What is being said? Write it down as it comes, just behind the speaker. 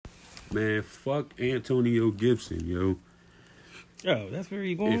Man, fuck Antonio Gibson, yo. Oh, that's where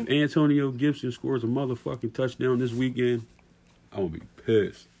you going? If Antonio Gibson scores a motherfucking touchdown this weekend, I'm gonna be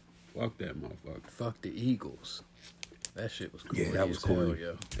pissed. Fuck that motherfucker. Fuck the Eagles. That shit was corny. Yeah, that was corny.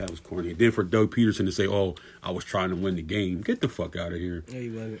 Yo. That was corny. Then for Doug Peterson to say, "Oh, I was trying to win the game," get the fuck out of here. No,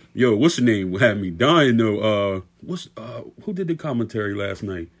 you wasn't. Yo, what's the name? Had me dying though. Who did the commentary last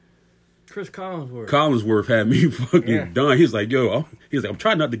night? Chris Collinsworth. Collinsworth had me fucking dying. He's like, I'm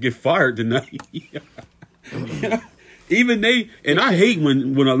trying not to get fired tonight. Even they, and I hate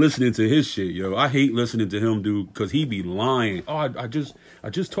when I listening to his shit, yo. I hate listening to him, dude, because he be lying. Oh, I just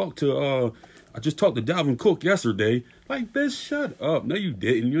talked to Dalvin Cook yesterday. Like, bitch, shut up. No, you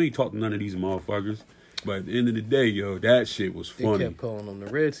didn't. You ain't talking to none of these motherfuckers. But at the end of the day, yo, that shit was funny. They kept calling them the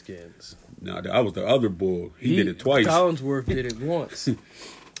Redskins. Nah, that was the other bull. He did it twice. Collinsworth did it once.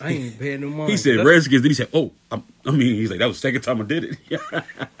 I ain't paying no mind. He said Redskins. Then he said, "Oh, he's like that was the second time I did it."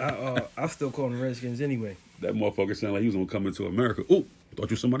 I still call them Redskins anyway. That motherfucker sounded like he was gonna come into America. Oh, thought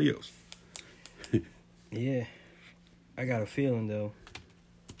you were somebody else. Yeah, I got a feeling though.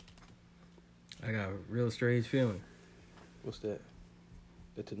 I got a real strange feeling. What's that?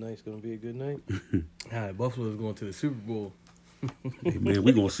 That tonight's gonna be a good night. Buffalo's going to the Super Bowl. Hey man,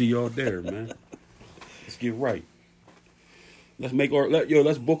 we gonna see y'all there, man. Let's get right.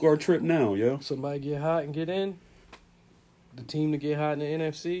 Let's book our trip now, yo. Somebody get hot and get in. The team to get hot in the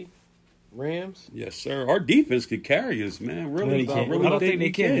NFC, Rams. Yes, sir. Our defense could carry us, man. Really, I don't think they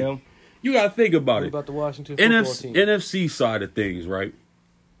can. Yo. You gotta think about What it. about the Washington football team? NFC side of things, right?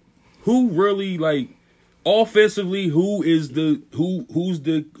 Who really offensively? Who's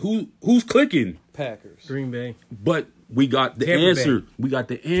clicking? Packers. Green Bay. But we got the Tampa answer. Bay. We got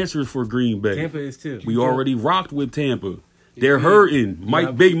the answers for Green Bay. Tampa is too. We already rocked with Tampa. They're hurting.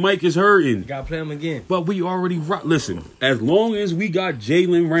 Big Mike is hurting. Got to play them again. But we already rocked. Listen, as long as we got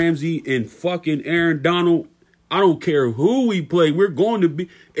Jalen Ramsey and fucking Aaron Donald, I don't care who we play. We're going to be.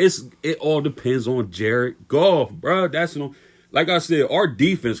 It all depends on Jared Goff, bro. Like I said, our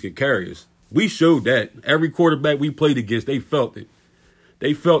defense can carry us. We showed that. Every quarterback we played against, they felt it.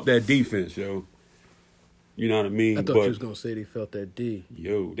 They felt that defense, yo. You know what I mean? I thought you was going to say they felt that D.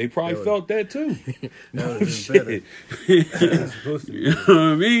 Yo, they probably felt that too. That would have been better. You know what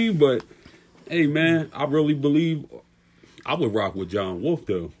I mean? But, hey, man, I really believe I would rock with John Wolf,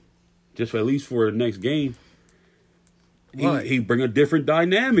 though. Just at least for the next game. He bring a different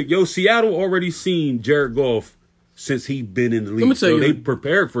dynamic. Yo, Seattle already seen Jared Goff since he been in the league. So they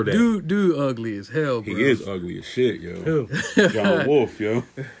prepared for that. Dude ugly as hell, bro. He is ugly as shit, yo. Who? John Wolf, yo.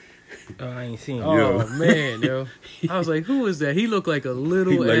 I ain't seen him. Oh man, yo! I was like, "Who is that?" He looked like a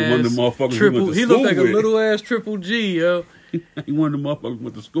little He like ass one of the motherfuckers triple. we went to He looked school like a with. little ass triple G, yo. He one of the motherfuckers we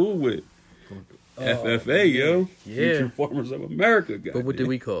went to school with. FFA, yo. Yeah. Future Farmers of America, guy. But what did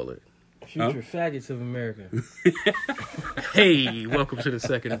we call it? Future faggots of America. Hey, welcome to the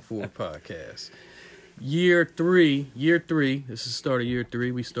Second and Fourth podcast. Year three. This is the start of year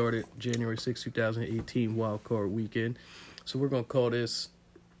 3. We started January 6, 2018, Wild Card Weekend. So we're gonna call this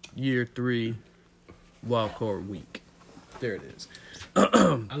Year 3 Wild Card Week. There it is.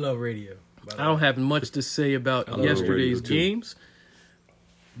 I love radio. I don't have much to say about yesterday's games,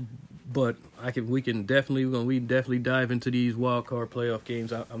 but we definitely dive into these wild card playoff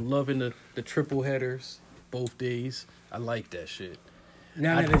games. I'm loving the triple headers both days. I like that shit.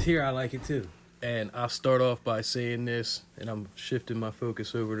 Now that it's here, I like it too. And I'll start off by saying this, and I'm shifting my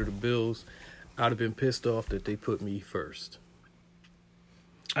focus over to the Bills. I'd have been pissed off that they put me first.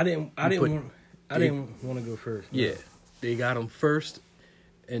 I didn't want to go first. No. Yeah, they got them first,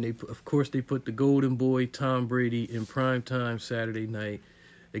 and they put the golden boy Tom Brady in prime time Saturday night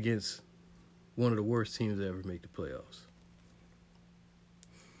against one of the worst teams to ever make the playoffs.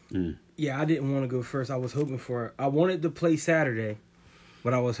 Yeah, I didn't want to go first. I wanted to play Saturday,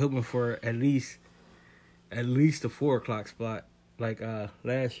 but I was hoping for at least a 4:00 spot like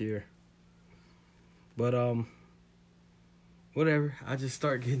last year. But whatever. I just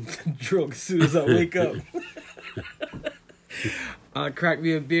start getting drunk as soon as I wake up. I crack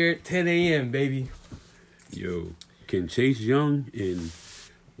me a beer at 10 a.m., baby. Yo, can Chase Young and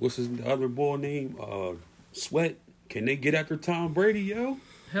what's the other boy name? Sweat. Can they get after Tom Brady, yo?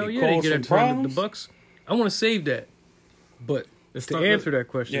 Hell yeah, they get after the Bucks. I want to save that, but to answer that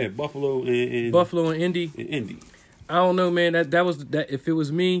question, yeah, Buffalo and Indy. And Indy. I don't know, man. That was that. If it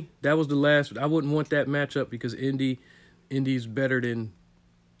was me, that was the last. I wouldn't want that matchup because Indy's better than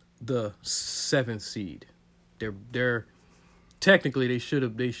the 7th seed. They're technically they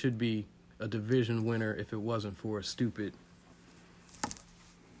should be a division winner if it wasn't for a stupid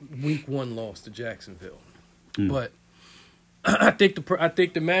week 1 loss to Jacksonville. But I think the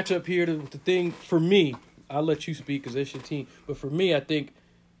matchup here, the thing for me, I'll let you speak because it's your team. But for me, I think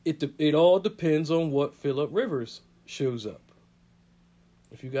it all depends on what Phillip Rivers shows up.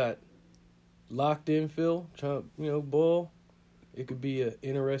 If you got locked in Phil, ball, it could be an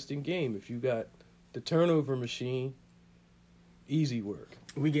interesting game. If you got the turnover machine, easy work.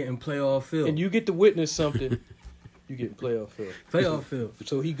 We getting playoff Phil, and you get to witness something. You getting playoff Phil. Playoff Phil.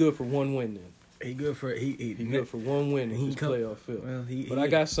 So he good for one win then. He good for one win. He's playoff Phil. Well, I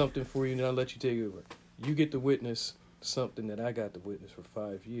got something for you, and I'll let you take over. You get to witness something that I got to witness for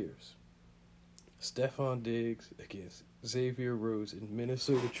 5 years. Stephon Diggs against Xavier Rhodes in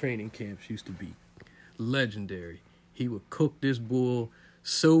Minnesota training camps used to be legendary. He would cook this bull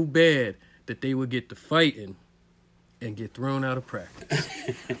so bad that they would get to fighting and get thrown out of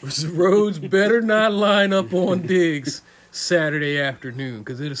practice. Rhodes better not line up on Diggs Saturday afternoon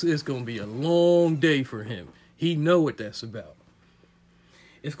because it's going to be a long day for him. He know what that's about.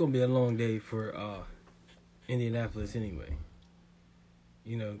 It's going to be a long day for Indianapolis anyway.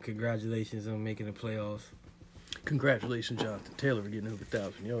 Congratulations on making the playoffs. Congratulations, Jonathan Taylor, for getting over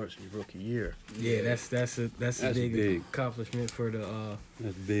 1,000 yards in your rookie year. Yeah, that's a big accomplishment for the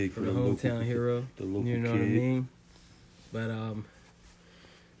that's big for the hometown hero. The local you know kid. what I mean? But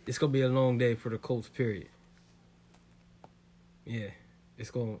it's gonna be a long day for the Colts. Period. Yeah,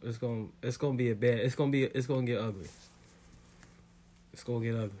 it's gonna get ugly. It's gonna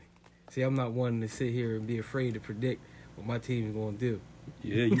get ugly. See, I'm not one to sit here and be afraid to predict what my team is gonna do.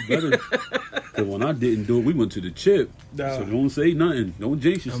 Yeah, you better. Because when I didn't do it, we went to the chip. Nah. So don't say nothing. Don't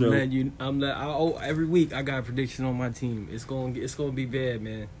jinx yourself. Every week I got a prediction on my team. It's gonna be bad,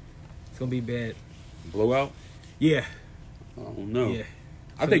 man. It's gonna be bad. Blowout? Yeah. I don't know. Yeah.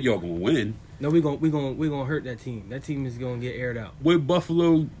 I think y'all gonna win. No, we gonna hurt that team. That team is gonna get aired out. With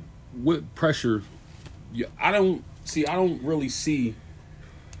Buffalo, with pressure, I don't really see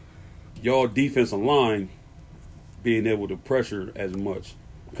y'all defensive line being able to pressure as much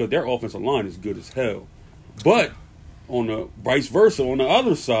because their offensive line is good as hell. But on the vice versa, on the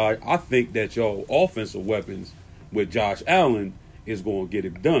other side, I think that y'all offensive weapons with Josh Allen is going to get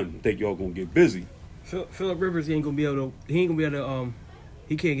it done. I think y'all going to get busy. Phillip Rivers he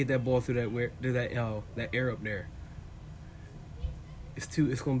can't get that ball through that air up there. It's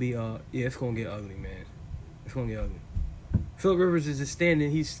gonna get ugly, man. It's gonna get ugly. Phillip Rivers is just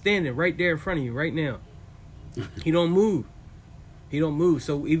he's standing right there in front of you right now. He don't move.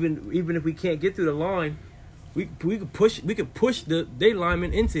 So even if we can't get through the line, we could push the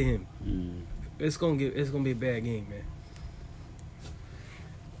lineman into him. It's gonna be a bad game, man.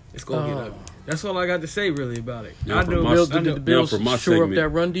 It's gonna get ugly. That's all I got to say really about it. Did the Bills shore up that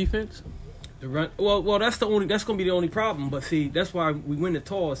run defense? The run. Well, that's gonna be the only problem. But see, that's why we win the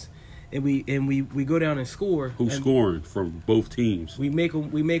toss, and we go down and score. Who's scoring from both teams? We make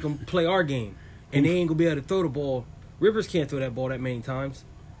them play our game, and they ain't gonna be able to throw the ball. Rivers can't throw that ball that many times.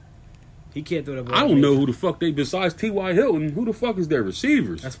 He can't throw that ball. I don't know who the fuck besides T.Y. Hilton. Who the fuck is their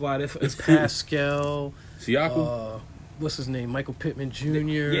receivers? That's why it's Pascal. Siakam. What's his name? Michael Pittman Jr.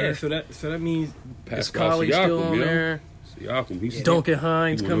 Yeah, so that means Pascal still on there. Siakam. He's Duncan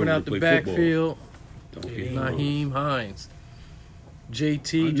Hines coming out the backfield. Football. Naheem Hines.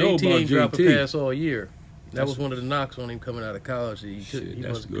 JT ain't dropped a pass all year. That was one of the knocks on him coming out of college. He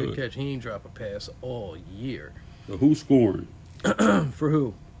was a good catch. He ain't dropped a pass all year. So who's scoring? For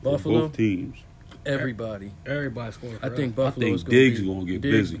who? Buffalo? Both teams. Everybody. Everybody's scoring for I think us. Buffalo's Diggs is going to get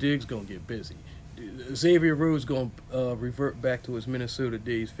busy. Diggs going to get busy. Xavier Rhodes going to revert back to his Minnesota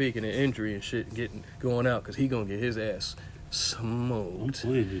days, faking an injury and shit, and going out because he going to get his ass smoked.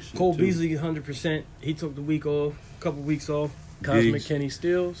 Cole Beasley 100%. He took the couple weeks off. Cosmic Kenny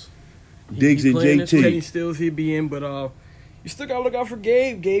Stills. Diggs and JT. Kenny Stills, he'd be in, but you still got to look out for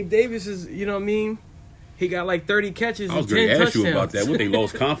Gabe. Gabe Davis is, you know what I mean? He got like 30 catches and 10 touchdowns. I was going to ask you about that. What, they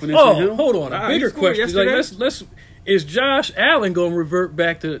lost confidence in him? Hold on. A bigger question. Like, is Josh Allen going to revert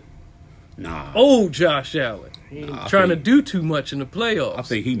back to old Josh Allen? Trying to do too much in the playoffs. I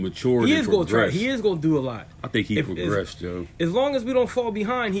think he matured. He is going to try. He is going to do a lot. I think he progressed, Joe. As long as we don't fall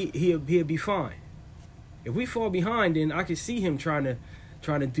behind, he'll be fine. If we fall behind, then I can see him trying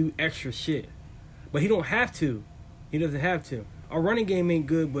to do extra shit. But he don't have to. He doesn't have to. Our running game ain't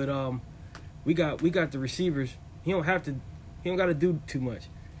good, but we got the receivers. He don't got to do too much.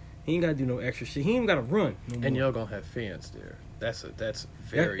 He ain't got to do no extra shit. He ain't got to run. And y'all gonna have fans there. That's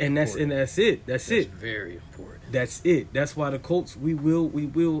very important. That's it. That's very important. That's it. That's why the Colts we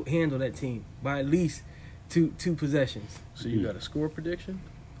will handle that team by at least two possessions. So you got a score prediction?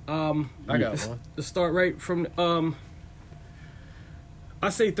 I got one. To start right from I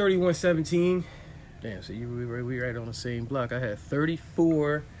say 31-17. Damn, so we right on the same block. I had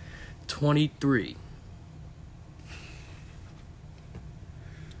 34-23.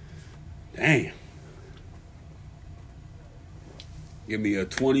 Damn. Give me a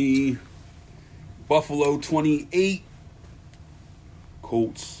 20. Buffalo 28.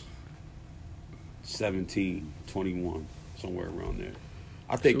 Colts 17-21. Somewhere around there.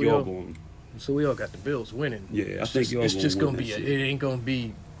 I think So y'all going. So we all got the Bills winning. Yeah, I think y'all it's just gonna gonna win be. that It shit. ain't gonna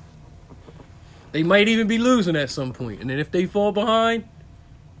be. They might even be losing at some point, and then if they fall behind,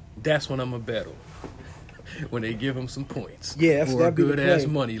 that's when I'm a battle. When they give them some points, Yeah, or a that'd be the good ass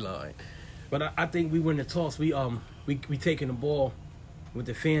play. money line. But I think we win the toss. We taking the ball with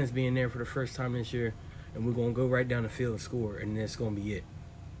the fans being there for the first time this year, and we're gonna go right down the field and score, and that's gonna be it.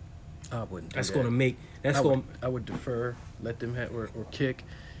 I wouldn't. Do That's that. gonna make. That's I gonna. would, I would defer, let them have or kick,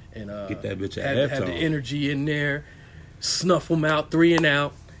 and Get that bitch at have the halftime. energy in there, snuff them out, 3 and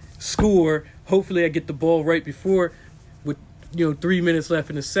out, score. Hopefully, I get the ball right before, with 3 minutes left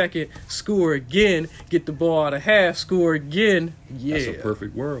in the second, score again, get the ball out of half, score again. Yeah, That's a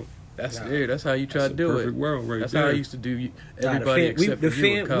perfect world. That's how you try That's to a do perfect it. world right That's there. how I used to do the everybody fan- we- except the for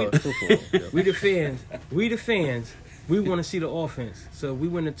you in fan- we- college football. Yeah. We the fans. We the fans. We want to see the offense. So we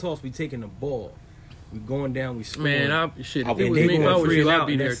win the toss. We taking the ball. We going down. We scoring. Man, I if it would was they me, if going I was 3 you, and I'd out,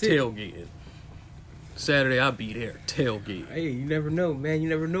 be and there that's it. tailgating. Saturday, I'd be there tailgating. Hey, you never know, man. You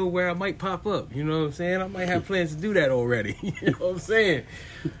never know where I might pop up. You know what I'm saying? I might have plans to do that already. You know what I'm saying?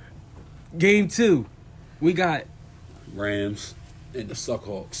 Game 2, we got Rams and the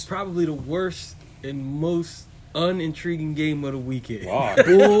Suckhawks. probably the worst and most unintriguing game of the weekend. Wow.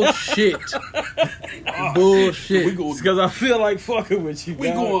 Bullshit. Bullshit. We going. Because I feel like fucking with you. We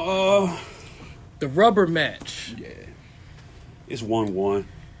dog. going. The rubber match. Yeah. It's 1-1.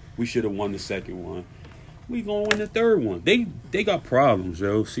 We should have won the second one. We gonna win the third one. They got problems,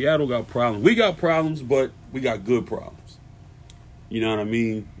 yo. Seattle got problems. We got problems, but we got good problems. You know what I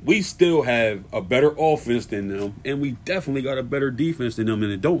mean? We still have a better offense than them, and we definitely got a better defense than them.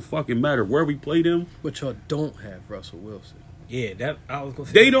 And it don't fucking matter where we play them. But y'all don't have Russell Wilson. Yeah, that I was gonna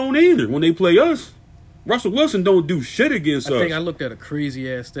say. They don't either when they play us. Russell Wilson don't do shit against I us. think I looked at a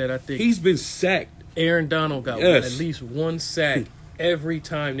crazy ass stat. I think He's been sacked. Aaron Donald got Yes. at least one sack every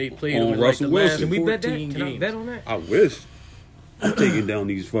time they played On him in Russell like the last Wilson. Can we bet that? 14 Can I games. bet on that? I wish. I'm taking down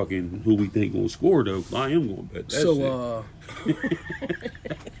these fucking who we think gonna score though. 'Cause I am gonna bet that shit. So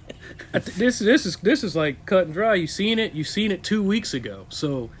this is like cut and dry. You seen it 2 weeks ago.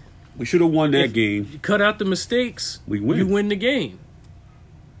 So We should have won that game. you cut out the mistakes, We win. you win the game.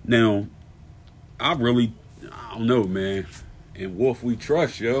 Now, I don't know, man. And Wolf, we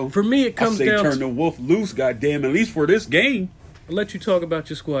trust, yo. For me, it comes I say down turn to, the Wolf loose, goddamn, at least for this game. I'll let you talk about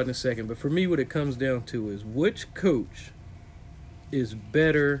your squad in a second, but for me, what it comes down to is which coach is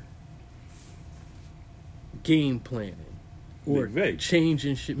better game planning or McVay.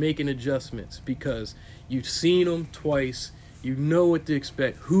 changing shit, making adjustments, because you've seen them twice. You know what to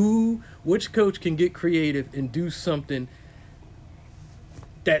expect. Which coach can get creative and do something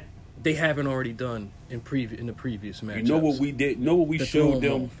that they haven't already done in the previous matchups? You know what we did? Know what we To throw showed 'em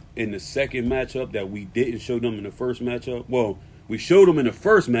them off. in the second matchup that we didn't show them in the first matchup? Well, we showed them in the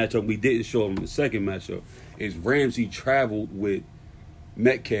first matchup. We didn't show them in the second matchup. Is Ramsey traveled with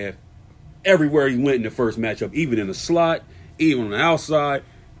Metcalf everywhere he went in the first matchup, even in the slot, even on the outside,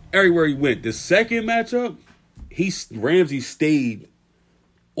 everywhere he went. The second matchup, Ramsey stayed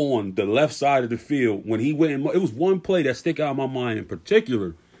on the left side of the field when he went. It was one play that stick out in my mind in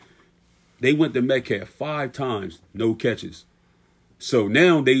particular. They went to Metcalf 5 times, no catches. So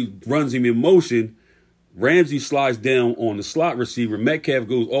now they runs him in motion. Ramsey slides down on the slot receiver. Metcalf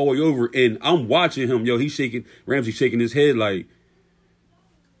goes all the way over, and I'm watching him. Yo, Ramsey shaking his head like,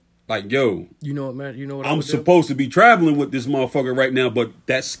 yo, You know what, man? You know what I I'm would do? supposed to be traveling with this motherfucker right now, but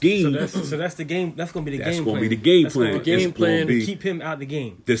that scheme, So that's the game. That's gonna be the that's game going to plan. be the game That's plan. gonna The game It's gonna plan be- keep him out the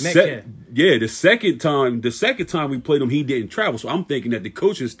game. The Metcalf. second time we played him, he didn't travel. So I'm thinking that the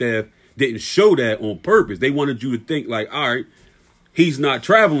coaching staff didn't show that on purpose. They wanted you to think like, all right, he's not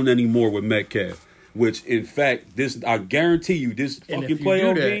traveling anymore with Metcalf. Which, in fact, I guarantee you, this And fucking if you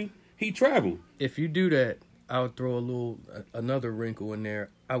playoff do that- game, he traveling. If you do that, I would throw another wrinkle in there.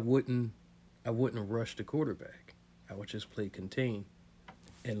 I wouldn't rush the quarterback. I would just play contain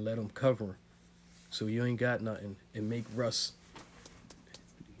and let him cover, so you ain't got nothing, and make Russ.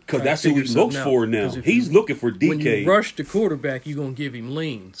 Because try that's to who he figure looks something for out. now. 'Cause if He's you- looking for When DK. you rush the quarterback, you're gonna give him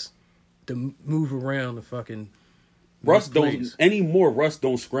lanes to move around the fucking. Russ make don't plays. anymore. Russ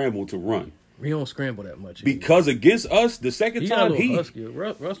don't scramble to run He don't scramble that much. because against us, the second he got a time little husky.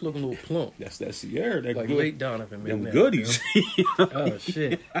 Russ looking a little plump, that's that Sierra, that like good, late Donovan. them McNabb, goodies. yo. Oh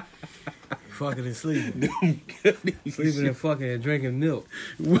shit! fucking and sleeping. Sleeping and fucking and drinking milk.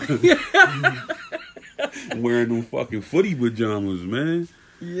 Wearing them fucking footy pajamas, man.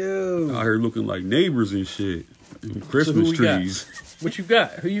 Yo. Out here looking like neighbors and shit. And Christmas who we got? trees. What you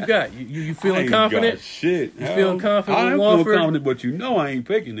got? Who you got? You I feeling ain't confident? got shit. You feeling confident I with am Walford? feeling confident, but you know I ain't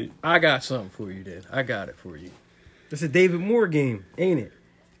picking it. I got something for you then. I got it for you. It's a David Moore game, ain't it?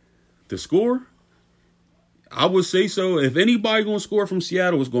 The score? I would say so. If anybody gonna score from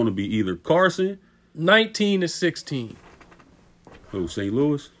Seattle, it's gonna be either Carson. 19-16. Who, St.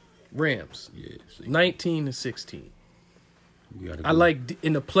 Louis? Rams. Yeah. 19-16. You gotta I go. like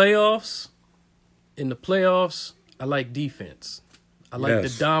in the playoffs. In the playoffs, I like defense. I like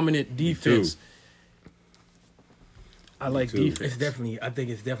Yes. the dominant defense. I like too. defense. I think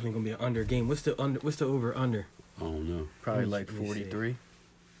it's definitely gonna be an under game. What's the over under? I don't know. Probably Let me like see. 43.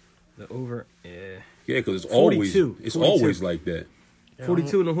 The over, yeah. Yeah, because it's 42. always 42. always like that.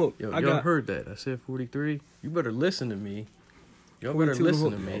 42 in the hook. Yo, I y'all got heard that. I said 43. You better listen to me. Y'all 42 better in the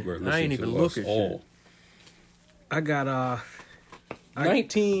listen hook. to me. Y'all better I ain't listen even to look us at all. shit. I got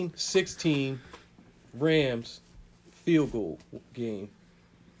 19-16 Rams field goal game.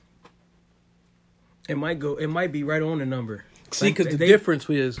 it might be right on the number. See, Like, because the they- difference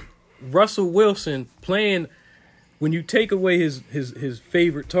is Russell Wilson playing when you take away his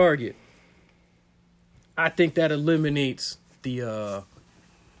favorite target. I think that eliminates the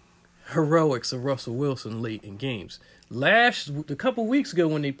heroics of Russell Wilson late in games. A couple weeks ago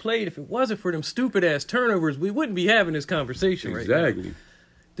when they played, if it wasn't for them stupid ass turnovers, we wouldn't be having this conversation right now. Exactly.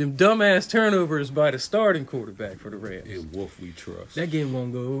 Them dumbass turnovers by the starting quarterback for the Rams. And Wolf we trust. That game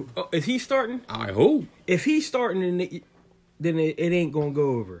gonna go. Oh, is he starting? I hope. If he's starting, then it ain't gonna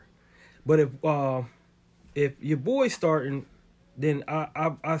go over. But if your boy's starting, then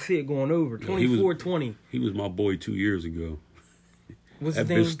I see it going over. Yeah, he was- 24-20. He was my boy 2 years ago. What's That his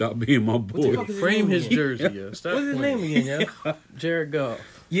name? bitch stopped being my the boy. fuck is Frame name his again? jersey, yo. Stop What's his playing. name again, yo? Jared Goff.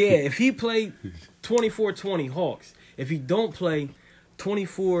 Yeah, if he played 24-20 Hawks. If he don't play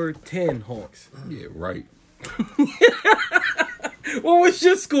 24-10 Hawks. Yeah, right. What was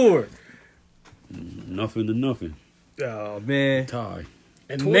your score? Nothing to nothing. Oh man. Tie.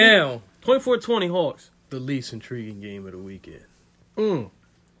 And 20 now, 24-20 Hawks. the least intriguing game of the weekend.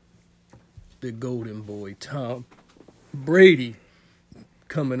 The golden boy, Tom Brady,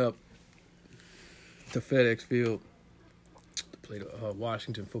 coming up to FedEx Field to play the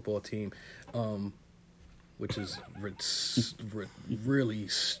Washington football team, which is really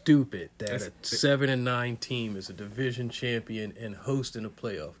stupid that a 7-9 team is a division champion and hosting a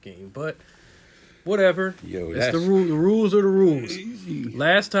playoff game. But whatever. Yo, it's that's the rule. The rules are the rules. crazy.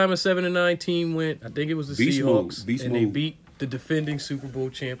 Last time a 7-9 team went, I think it was the Beast mode. Seahawks, Beast and they mode. beat the defending Super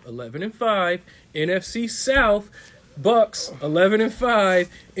Bowl champ 11-5, NFC South. Bucks 11-5,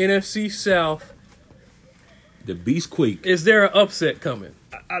 NFC South. The Beast Quake. Is there an upset coming?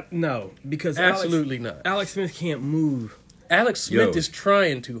 No, because Absolutely not. Alex Smith can't move. Alex Smith Yo. is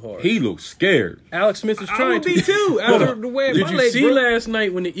trying too hard. He looks scared. Alex Smith is I trying would be too. After the way Did my you leg see broke. last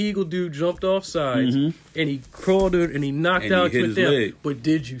night when the Eagle dude jumped off sides and he crawled in and he knocked And he Alex hit Smith his down? leg. But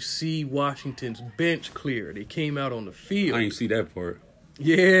did you see Washington's bench clear? They came out on the field. I ain't see that part.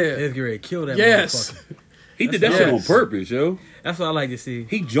 Yeah. They're getting ready to kill that Yes. motherfucker. He did that shit on Yes. purpose, yo. That's what I like to see.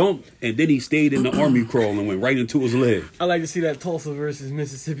 He jumped and then he stayed in the army crawl and went right into his leg. I like to see that Tulsa versus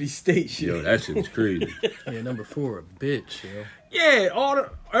Mississippi State shit. Yo, that shit was crazy. Yeah, number 4, a bitch, yo. Yeah,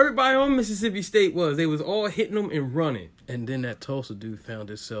 everybody on Mississippi State they was all hitting them and running. And then that Tulsa dude found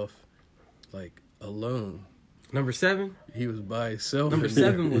himself, like, alone. Number 7? He was by himself. Number in there.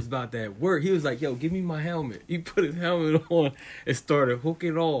 7 was about that work. He was like, yo, give me my helmet. He put his helmet on and started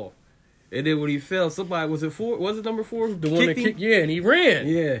hooking off. And then when he fell, somebody, was it number 4? The one that kicked, yeah, and he ran.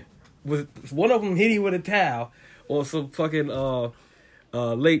 Yeah. One of them hit him with a towel or some fucking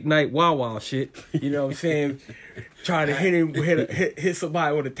late night Wawa shit. You know what I'm saying? Trying to hit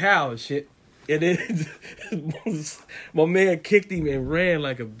somebody with a towel and shit. And then my man kicked him and ran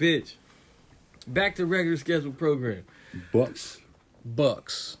like a bitch. Back to regular scheduled program. Bucks.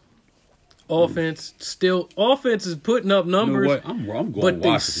 Offense is putting up You know numbers, what? I'm going but they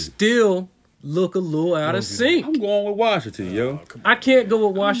Washington. still look a little out of sync. I'm going with Washington, yo. I can't go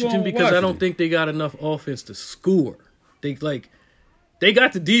with Washington going with because I Washington. don't think they got enough offense to score. They got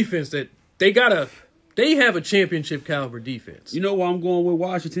the defense that they have a championship caliber defense. You know why I'm going with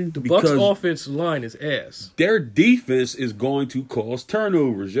Washington? The Bucks offensive line is ass. Their defense is going to cause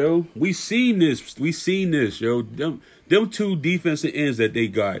turnovers, yo. We seen this, yo. Them two defensive ends that they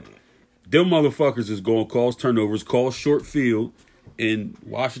got, them motherfuckers is going to cause turnovers, cause short field, and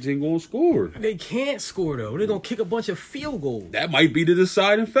Washington gonna score. They can't score though. They're gonna kick a bunch of field goals. That might be the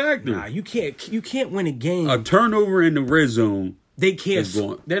deciding factor. Nah, you can't win a game. A turnover in the red zone. They can't.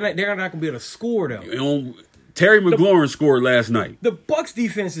 They're not gonna be able to score though. Terry McLaurin scored last night. The Bucs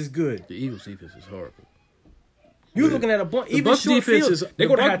defense is good. The Eagles defense is horrible. You're looking at a bunch. Even Bucs defense they're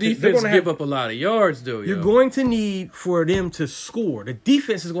gonna give up a lot of yards though. You're going to need for them to score. The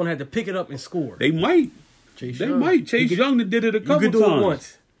defense is going to have to pick it up and score. They might. Chase Young did it a couple times. You can do it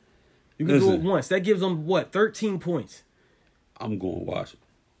once. You can do it once. That gives them what? 13 points. I'm going Washington.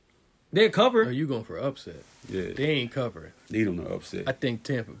 They're covered. Are you going for upset? Yeah. They ain't covering. Need them to upset. I think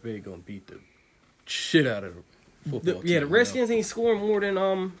Tampa Bay gonna beat the shit out of them. The Redskins ain't scoring more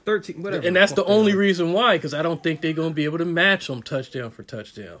than 13, whatever. And that's the only reason why, because I don't think they're going to be able to match them touchdown for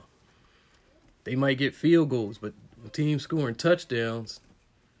touchdown. They might get field goals, but the team scoring touchdowns,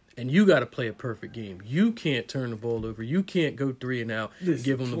 and you got to play a perfect game. You can't turn the ball over. You can't go 3 and out,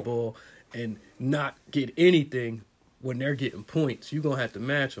 give them the ball, and not get anything when they're getting points. You're going to have to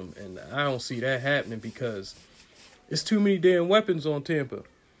match them, and I don't see that happening because it's too many damn weapons on Tampa.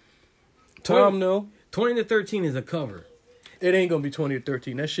 Tom, no. 20-13 is a cover. It ain't gonna be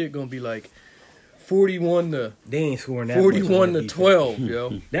 20-13. That shit gonna be like 41 to. They ain't scoring that 41 to 12,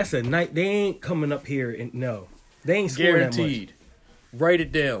 yo. That's a night. They ain't coming up here and no. They ain't scoring guaranteed. That much. Write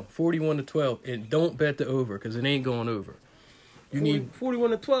it down. 41 to 12, and don't bet the over because it ain't going over. You need 41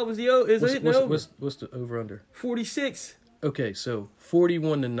 to 12 is the over. What's the over under? 46. Okay, so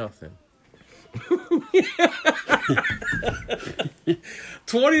 41 to nothing.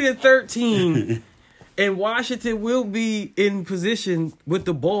 20-13. And Washington will be in position with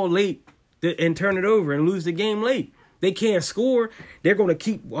the ball late and turn it over and lose the game late. They can't score. They're going to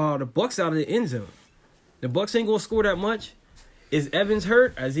keep the Bucs out of the end zone. The Bucs ain't going to score that much. Is Evans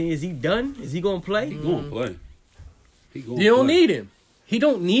hurt? Is he done? Is he going to play? He going to play. You don't need him. He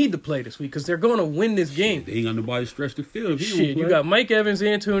don't need to play this week because they're going to win this game. They ain't got nobody to stretch the field. You got Mike Evans,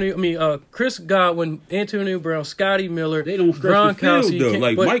 Chris Godwin, Antonio Brown, Scotty Miller. They don't stretch the field, though,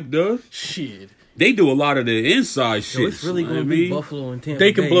 like Mike does. Shit. They do a lot of the inside shit. It's really going to be Buffalo and Tampa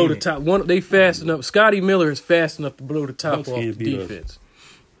They can Bay, blow the top. They fast enough. Scotty Miller is fast enough to blow the top off the defense.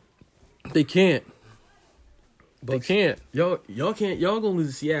 They can't. They can't. Y'all can't. Y'all gonna lose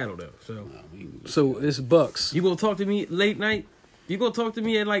to Seattle though. So it's Bucks. You gonna talk to me late night? You gonna talk to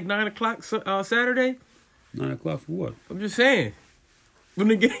me at like 9:00 Saturday? 9:00 for what? I'm just saying. When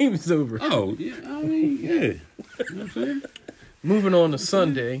the game is over. Oh yeah. I mean yeah. You know what I'm saying? Moving on to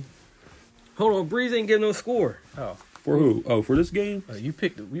Sunday. Hold on, Breeze ain't getting no score. Oh. For who? Oh, for this game? You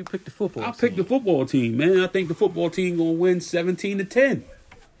picked the football team. I picked the football team, man. I think the football team gonna win 17-10.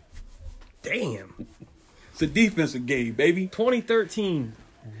 Damn. It's a defensive game, baby. 2013.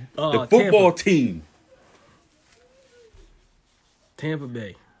 The football team. Tampa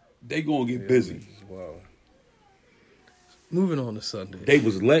Bay. They gonna get busy. Wow. Moving on to Sunday. They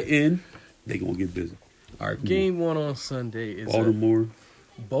was let in. They gonna get busy. All right. Game 1 on Sunday is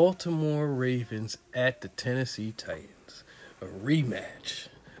Baltimore Ravens at the Tennessee Titans. A rematch.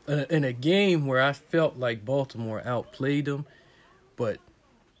 In a game where I felt like Baltimore outplayed them, but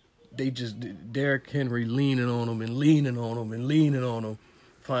they just, Derrick Henry leaning on them,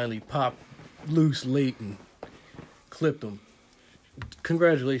 finally popped loose late and clipped them.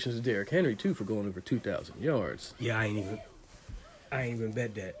 Congratulations to Derrick Henry, too, for going over 2,000 yards. Yeah, I ain't even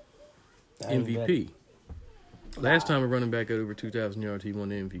bet that. MVP. Last time a running back got over 2,000 yards, he won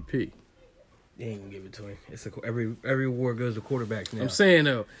the MVP. They ain't gonna give it to him. It's every award goes to quarterbacks now. I'm saying,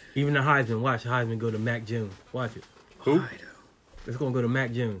 though. Even the Heisman. Watch the Heisman go to Mac Jones. Watch it. Who? It's gonna go to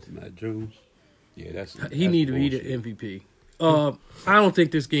Mac Jones. Mac Jones. Yeah, he need to be the MVP. I don't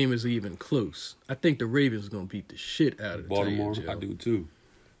think this game is even close. I think the Ravens are gonna beat the shit out of the Baltimore. Titans, I do too.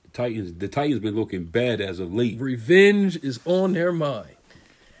 The Titans been looking bad as of late. Revenge is on their mind.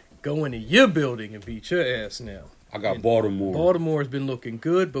 Go into your building and beat your ass now. I got Baltimore. Baltimore's been looking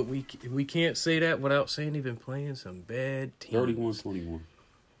good, but we can't say that without saying they've been playing some bad teams. 31-21.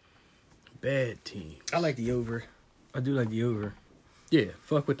 Bad teams. I like the over. I do like the over. Yeah,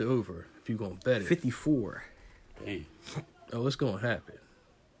 fuck with the over if you're going to bet it. 54. Damn. Oh, it's going to happen.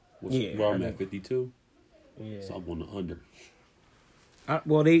 Where I'm at, 52? Yeah. So I'm on the under.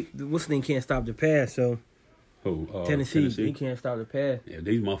 What's the name can't stop the pass, so Tennessee, they can't stop the pass. Yeah,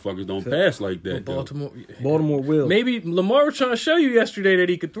 these motherfuckers don't pass like that. Baltimore will. Maybe Lamar was trying to show you yesterday that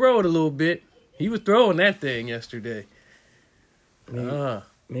he could throw it a little bit. He was throwing that thing yesterday.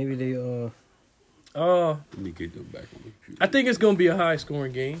 Maybe they Let me get them back on the computer. I think it's going to be a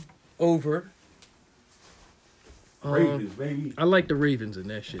high-scoring game. Over. Ravens, baby. I like the Ravens in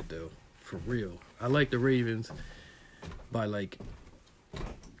that shit, though. For real. I like the Ravens by, like,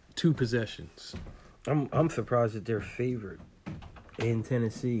 2 possessions. I'm surprised that they're favored in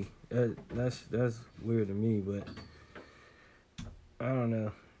Tennessee. That's weird to me, but I don't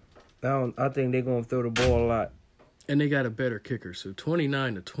know. I think they're gonna throw the ball a lot. And they got a better kicker, so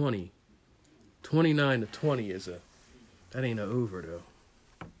 29-20. 29-20 is that ain't an over though.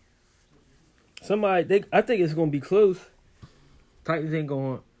 I think it's gonna be close. Titans ain't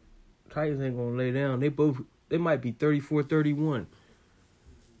gonna lay down. They might be 34-31.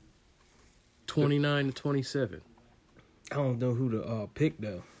 29-27. I don't know who to pick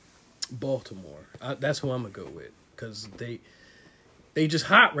though. Baltimore. That's who I'm gonna go with because they just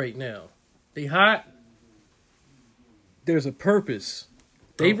hot right now. They hot. There's a purpose.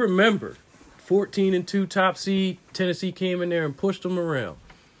 They remember 14-2 top seed. Tennessee came in there and pushed them around.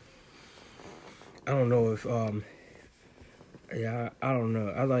 I don't know if I don't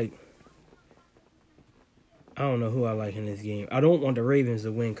know. I don't know who I like in this game. I don't want the Ravens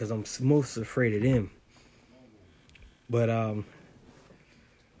to win because I'm most afraid of them. But I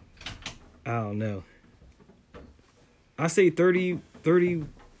don't know. I say 31-30.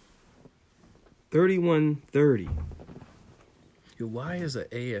 Yo, why is an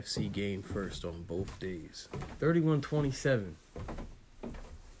AFC game first on both days? 31-27.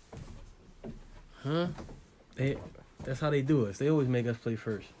 Huh? That's how they do us. They always make us play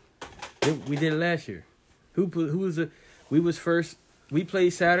first. We did it last year. Who was we was first. We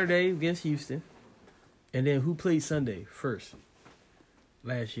played Saturday against Houston. And then who played Sunday first?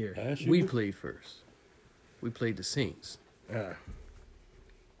 Last year. We played first. We played the Saints.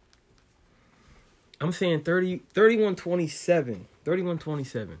 I'm saying 31-27.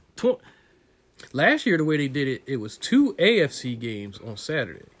 31-27. Last year, the way they did it, it was 2 AFC games on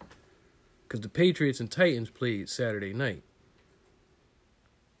Saturday. Because the Patriots and Titans played Saturday night.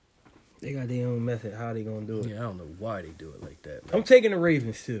 They got their own method how they gonna do it. Yeah, I don't know why they do it like that. I'm taking the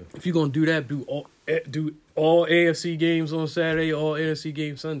Ravens too. If you're gonna do that, do all AFC games on Saturday, all NFC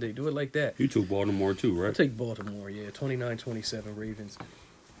games Sunday. Do it like that. You took Baltimore too, right? I'll take Baltimore, yeah. 29-27 Ravens.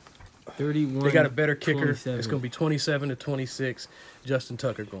 31. They got a better kicker. 27. It's gonna be 27-26. Justin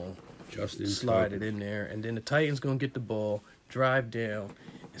Tucker going slide it in there, and then the Titans gonna get the ball, drive down,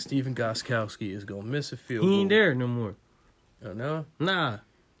 and Steven Gostkowski is gonna miss a field goal. He ain't there no more. Oh no? Nah.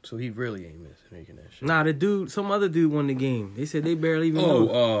 So he really ain't making that shit. Nah, some other dude won the game. They said they barely even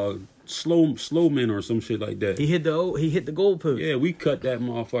know. Slowman or some shit like that. He hit the goalpost. Yeah, we cut that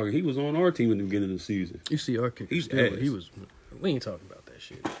motherfucker. He was on our team in the beginning of the season. You see our kicker. He's still, ass. We ain't talking about that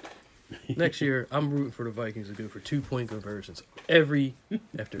shit. Next year, I'm rooting for the Vikings to go for 2-point conversions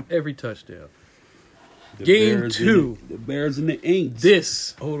after every touchdown. Game 2. The Bears and the Aints.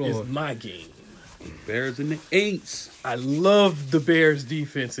 This is my game. Bears and the Aints. I love the Bears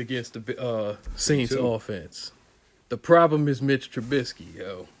defense against the Saints offense. The problem is Mitch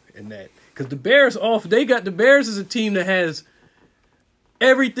Trubisky, and that because the Bears the Bears is a team that has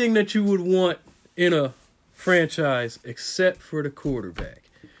everything that you would want in a franchise except for the quarterback.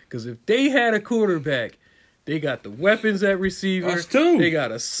 Because if they had a quarterback, they got the weapons at receiver. Us too. They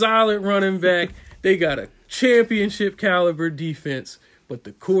got a solid running back. They got a championship caliber defense, but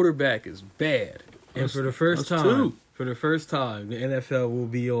the quarterback is bad. And for the first time, the NFL will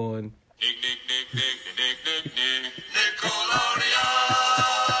be on.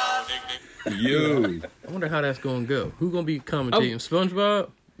 Yo. I wonder how that's going to go. Who going to be commentating? SpongeBob?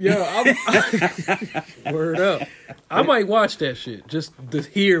 Yeah, Word up. I might watch that shit just to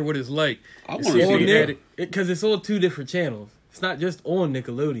hear what it's like. I want to see it because it's on 2 different channels. It's not just on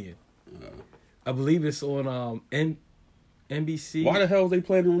Nickelodeon. I believe it's on NBC. Why the hell are they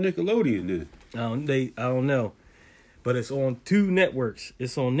playing on Nickelodeon then? I don't know, but it's on 2 networks.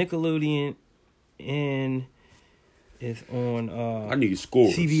 It's on Nickelodeon and it's on. I need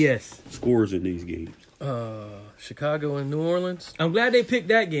scores. CBS Scores in these games. Chicago and New Orleans. I'm glad they picked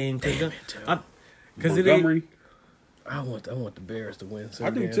that game because Montgomery. I want the Bears to win. So I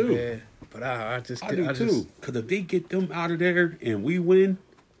do too. Bad, but I do too. Because if they get them out of there and we win,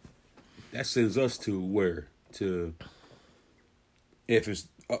 that sends us to where? If it's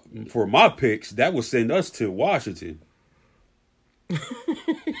for my picks, that would send us to Washington.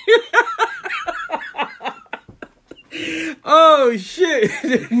 Oh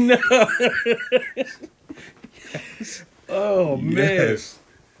shit! No. Yes. Oh man. Yes.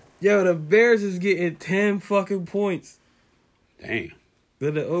 Yo, the Bears is getting 10 fucking points. Damn.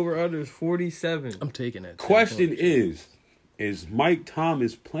 Then the over/under is 47. I'm taking that. Question is Mike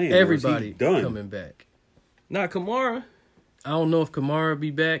Thomas playing? Everybody done? coming back. Not Kamara. I don't know if Kamara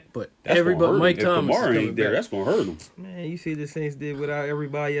be back, but That's everybody, Mike if Thomas is Kamara coming ain't there, back. that's gonna hurt him. Man, you see the Saints did without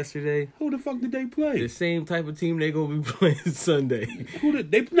everybody yesterday. Who the fuck did they play? The same type of team they gonna be playing Sunday. Who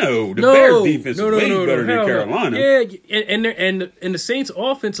did they? No, the Bears defense is way better than hell no. Carolina. Yeah, and the Saints'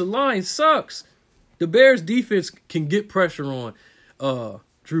 offensive line sucks. The Bears' defense can get pressure on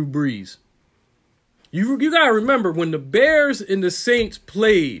Drew Brees. You gotta remember when the Bears and the Saints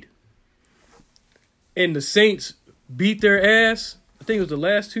played, and the Saints beat their ass. I think it was the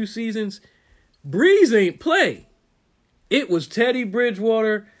last 2 seasons. Brees ain't play. It was Teddy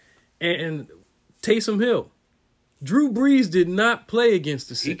Bridgewater and Taysom Hill. Drew Brees did not play against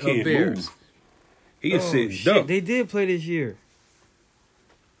the Bears. Move. He is sitting shit. duck. They did play this year.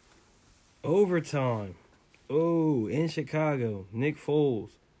 Overtime. Oh, in Chicago. Nick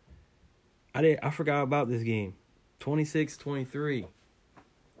Foles. I forgot about this game. 26-23.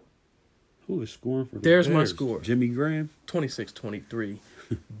 Who is scoring for the There's Bears? my score. Jimmy Graham. 26-23.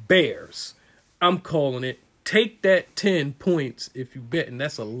 Bears. I'm calling it. Take that 10 points if you bet, and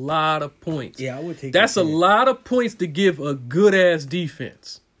that's a lot of points. Yeah, I would take That's that a 10. lot of points to give a good-ass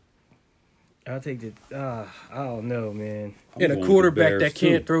defense. I'll take the... I don't know, man. I'm And going a with quarterback the that Bears,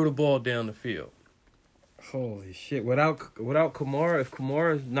 can't too. throw the ball down the field. Holy shit. Without Kamara, if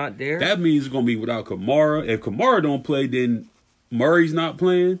Kamara's not there... That means it's gonna be without Kamara. If Kamara don't play, then Murray's not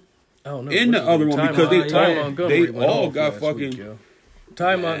playing. I don't know. And the other one because they all got fucking.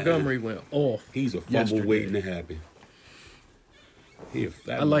 Ty Montgomery went off. He's a fumble yesterday. waiting to happen.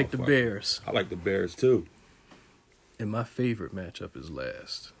 I like the Bears. I like the Bears too. And my favorite matchup is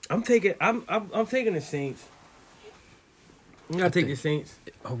last. I'm taking the Saints. I'm gonna take the Saints.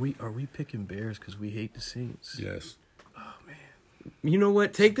 Are we picking Bears because we hate the Saints? Yes. Oh man. You know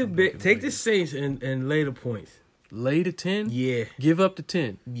what? Take the Saints and lay the points. Lay the 10? Yeah. Give up the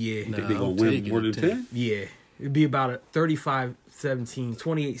 10. Yeah. You think they're I'm gonna win taking more the than 10. 10? Yeah. It'd be about a 35-17,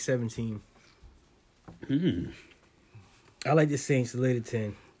 28-17. I like the Saints to lay the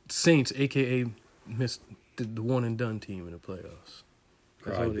 10. Saints, a.k.a. missed the one and done team in the playoffs.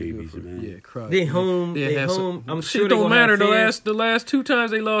 That's all they good Crybabies, for. man. Yeah, cry. They home. Yeah, They have home. I'm shit sure they don't gonna matter. have The last 2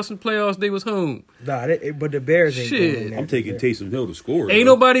 times they lost in playoffs, they was home. Nah, but the Bears ain't Shit. going in there. I'm taking Taysom Hill to score. Ain't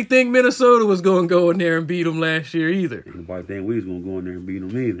though. nobody think Minnesota was going to go in there and beat them last year either. Ain't nobody think we was gonna go in there and beat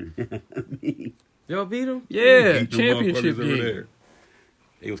them either. Y'all beat them? Yeah, Beat them championship motherfuckers over game. there.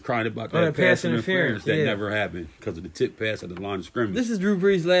 They was crying about Oh, that pass interference that yeah. never happened because of the tip pass at the line of scrimmage. This is Drew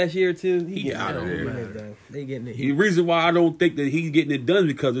Brees last year too. He getting out of it there. done. They getting it. The reason why I don't think that he's getting it done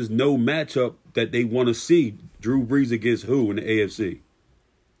is because there's no matchup that they want to see Drew Brees against who in the AFC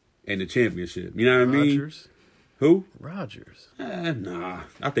and the championship. You know what I mean? Rodgers. Who? Rodgers. Nah.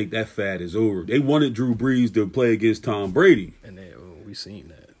 I think that fad is over. They wanted Drew Brees to play against Tom Brady. And we seen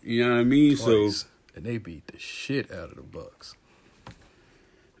that. You know what I mean? Twice. So, And they beat the shit out of the Bucks.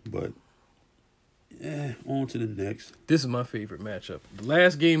 but on to the next. This is my favorite matchup. The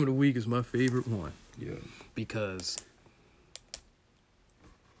last game of the week is my favorite one. Yeah. Because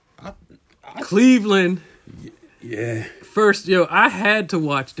I Cleveland... Yeah. First, I had to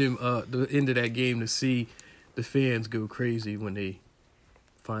watch them the end of that game to see the fans go crazy when they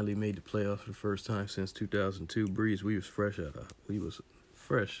finally made the playoffs for the first time since 2002. Breeze, we was fresh out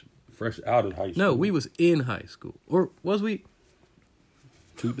No, we was in high school. Or was we?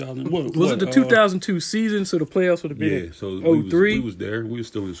 2000. Was it the 2002 season? So the playoffs would have been Yeah, so 03? we was there. We was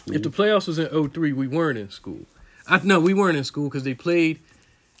still in school. If the playoffs was in 03, we weren't in school. No, we weren't in school because they played.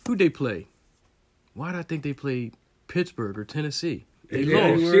 Who'd they play? Why did I think they played Pittsburgh or Tennessee? They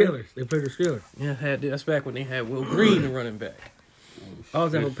lost. Steelers. They played the Steelers. Yeah, that's back when they had Will Green, the running back. I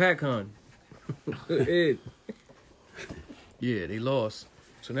was at with Pat Con. Yeah, they lost.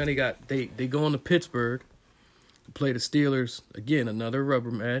 So now they go on to Pittsburgh to play the Steelers again. Another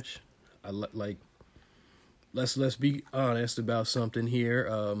rubber match. Let's be honest about something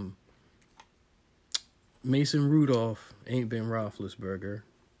here. Mason Rudolph ain't been Roethlisberger.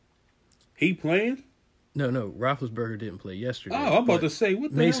 He playing? No, Roethlisberger didn't play yesterday. Oh, I'm about to say,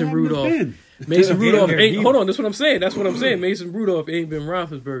 what the Mason hell happened to Rudolph. Ben? Mason Rudolph ain't. Hold on, that's what I'm saying. That's what I'm saying. Mason Rudolph ain't been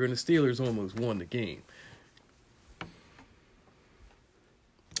Roethlisberger, and the Steelers almost won the game.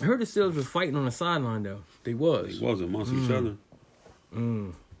 I heard the Steelers was fighting on the sideline though. They was. He wasn't amongst each other.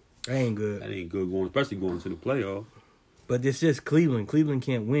 That ain't good. That ain't good going, especially going to the playoff. But it's just Cleveland. Cleveland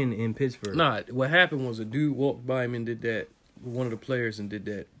can't win in Pittsburgh. Nah, what happened was a dude walked by him and did that. One of the players and did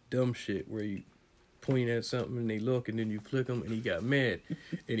that dumb shit where you point at something and they look and then you click him and he got mad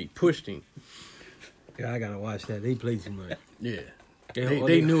and he pushed him. Yeah, I gotta watch that. They play too much. Yeah, They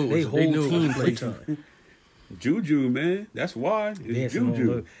they knew it was. They knew it was play playtime. Juju, man. That's why. It's Dancing on Juju.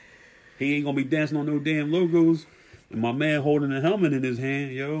 logo. He ain't going to be dancing on no damn logos. And my man holding the helmet in his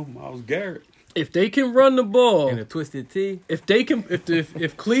hand, yo, Myles Garrett. If they can run the ball, And a twisted T. if they can,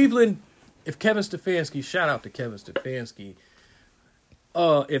 if Cleveland, if Kevin Stefanski, shout out to Kevin Stefanski.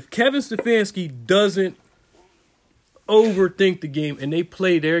 If Kevin Stefanski doesn't overthink the game and they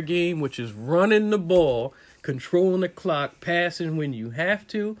play their game, which is running the ball, controlling the clock, passing when you have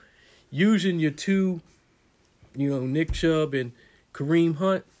to, using your two, Nick Chubb and Kareem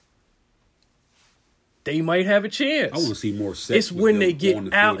Hunt, they might have a chance. I want to see more sets. It's when they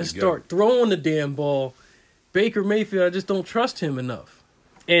get out and start throwing the damn ball. Baker Mayfield, I just don't trust him enough.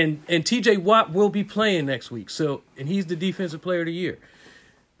 And TJ Watt will be playing next week. So, and he's the defensive player of the year.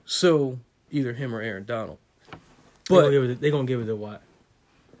 So either him or Aaron Donald. But They're going to give it to Watt.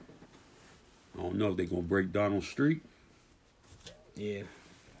 I don't know if they're going to break Donald's streak. Yeah.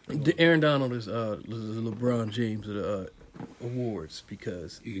 Aaron Donald is LeBron James of the awards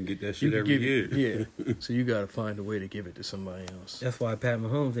because You can get that shit every year. Yeah. So you got to find a way to give it to somebody else. That's why Pat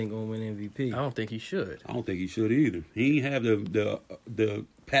Mahomes ain't going to win MVP. I don't think he should. I don't think he should either. He ain't have the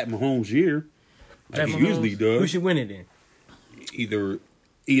Pat Mahomes year like Pat he Mahomes? usually does. Who should win it then?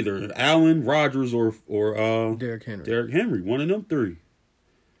 Either Allen, Rodgers, or Derrick Henry. Derrick Henry, one of them three.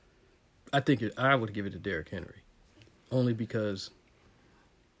 I would give it to Derrick Henry, only because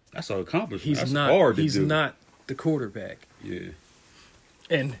That's an accomplishment. he's That's not. hard to He's do. not the quarterback, Yeah.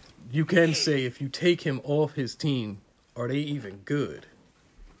 and you can say if you take him off his team, are they even good?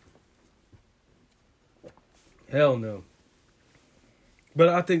 Hell no. But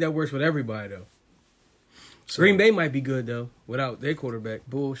I think that works with everybody, though. So, Green Bay might be good, though, without their quarterback.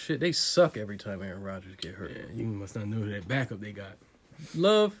 bullshit. They suck every time Aaron Rodgers get hurt. Yeah, you must not know that backup they got.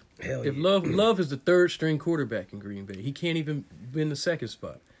 Love, Hell if yeah. Love is the third string quarterback in Green Bay. He can't even win the second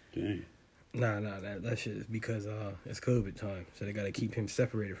spot. Dang. Nah, that shit is because it's COVID time, so they got to keep him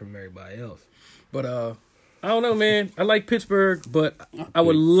separated from everybody else. But I don't know, man. I like Pittsburgh, but I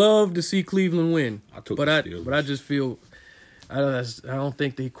would love to see Cleveland win. I took but the I Steelers. just feel I don't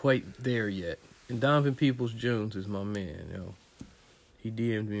think they quite there yet. And Donovan Peoples-Jones is my man, He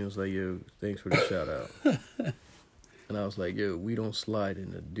DM'd me and was like, yo, thanks for the shout out. And I was like, yo, we don't slide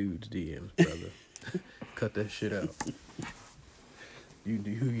in the dude's DMs, brother. Cut that shit out. You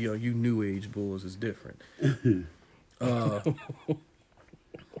new age bulls is different.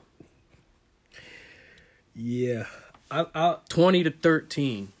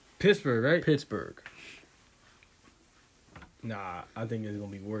 20-13. Pittsburgh, right? Pittsburgh. Nah, I think it's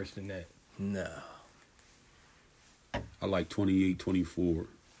gonna be worse than that. No. I like 28-24.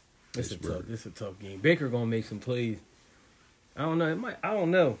 This Pittsburgh. is a tough game. Baker gonna make some plays. I don't know. I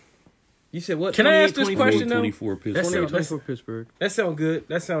don't know. You said what? Can I ask this 24? question, though? 24 That's Pittsburgh. it. 24 Pittsburgh. That sounds good.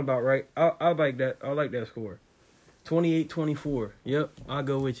 That sounds about right. I like that. I like that score. 28-24. Yep, I'll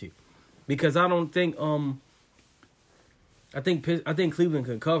go with you. Because I don't think I think Cleveland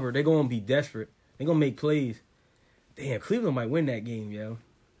can cover. They're gonna be desperate. They're gonna make plays. Damn, Cleveland might win that game, yo.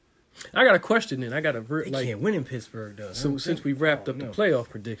 I got a question then. I got a They can't win in Pittsburgh though. So since we wrapped up the playoff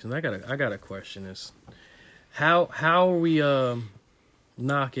predictions, I got a question. Is how are we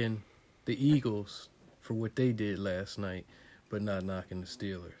knocking the Eagles for what they did last night, but not knocking the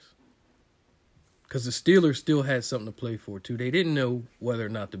Steelers? Because the Steelers still had something to play for too. They didn't know whether or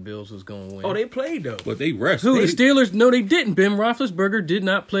not the Bills was going to win. Oh, they played though. But they rest. Who, the Steelers? No, they didn't. Ben Roethlisberger did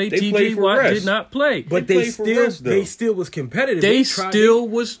not play. They T.J. played for Watt rest. did not play. But They they played for still rest, though. they still was competitive. They tried-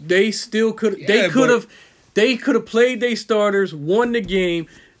 could have played their starters, won the game,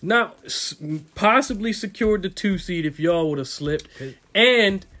 not possibly secured the 2 seed if y'all would have slipped,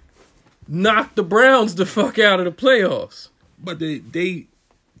 and knocked the Browns the fuck out of the playoffs. But they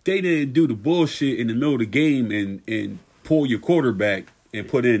didn't do the bullshit in the middle of the game and pull your quarterback and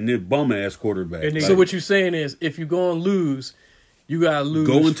put in this bum ass quarterback. And they- So what you're saying is, if you're going to lose, you got to lose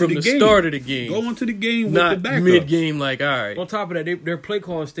Go into from the game. start of the game. Go into the game with Not the backup. mid-game like, all right. On top of that, their play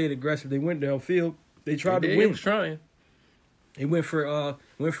calling stayed aggressive. They went downfield. They tried to They win. was trying. They went for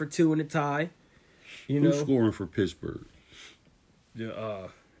 2 in the tie. You Who's know, scoring for Pittsburgh?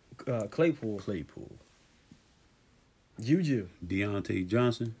 Claypool, Juju. Deontay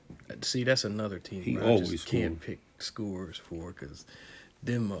Johnson. See, that's another team He where I always just scoring. can't pick scores for because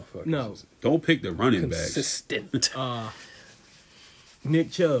them motherfuckers No. is Don't pick the running backs. consistent.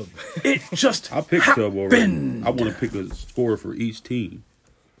 Nick Chubb. It just I picked Chubb already. happened. I want to pick a score for each team.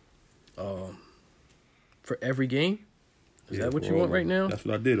 For every game? Is Yeah, that what for you all want of right them. now? That's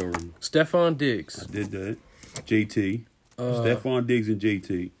what I did already. Stephon Diggs. I did that. JT. Stephon Diggs and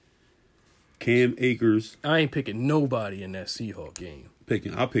JT. Cam Akers. I ain't picking nobody in that Seahawk game.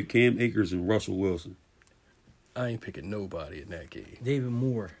 I picked Cam Akers and Russell Wilson. I ain't picking nobody in that game. David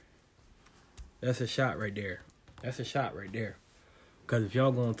Moore. That's a shot right there. That's a shot right there. Because if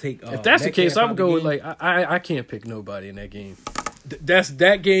y'all gonna take, if that's the case, I'm going like I can't pick nobody in that game. That's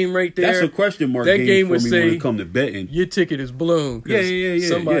that game right there. That's a question mark. That game would for me say when it come to betting. Your ticket is blown. Yeah.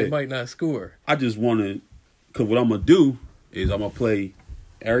 Somebody might not score. I just want to, because what I'm gonna do is I'm gonna play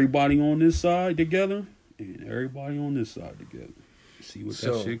everybody on this side together and everybody on this side together. See what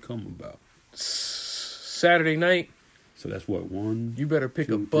that shit come about. Saturday night. So that's what, one? You better pick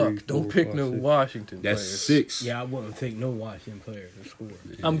 2, a buck. 3, 4, Don't pick 5, no 6. Washington That's players. 6. Yeah, I wouldn't take no Washington player to score.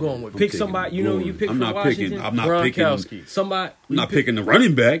 I'm going with pick somebody. You know, you pick I'm for not Washington. picking. I'm not Gronkowski. picking. Somebody. I'm not picking the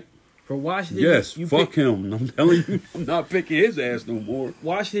running back. For Washington. Yes, you fuck pick, him. I'm telling you, I'm not picking his ass no more.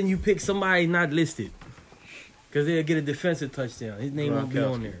 Washington, you pick somebody not listed. Because they'll get a defensive touchdown. His name won't be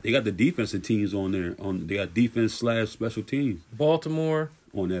on there. They got the defensive teams on there. They got defense/special teams Baltimore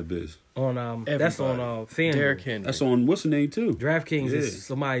on that biz. On that's on FanDuel. Derrick Henry. That's on what's the name too? DraftKings is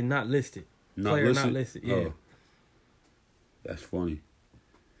somebody not listed. Not listed. Yeah. Oh. That's funny.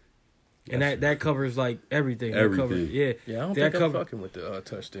 And that covers like everything. Everything. Covers, yeah. Yeah, I don't think I'm fucking with the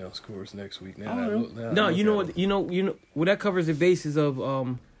touchdown scores next week. Now, no, you know what? Well, that covers the basis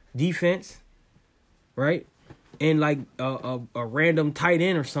of defense, right? And like a random tight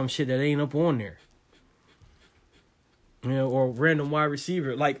end or some shit that ain't up on there. You know, or random wide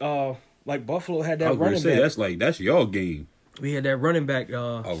receiver like Buffalo had that I was running gonna say back. that's y'all game. We had that running back.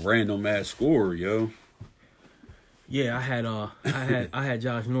 A random ass score, yo. Yeah, I had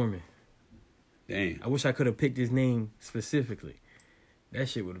Josh Norman. Damn. I wish I could have picked his name specifically. That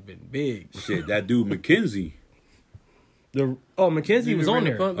shit would have been big. Shit, that dude McKenzie. McKenzie was on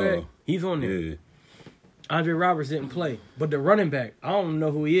there. He's on there. Yeah. Andre Roberts didn't play, but the running back, I don't know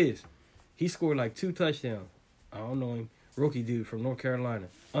who he is. He scored like 2 touchdowns. I don't know him. Rookie dude from North Carolina,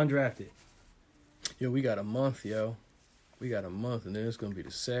 undrafted. Yo, we got a month, yo. We got a month, and then it's gonna be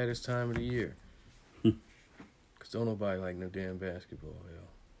the saddest time of the year. Cause don't nobody like no damn basketball, yo.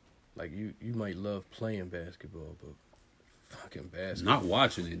 Like you might love playing basketball, but fucking basketball. Not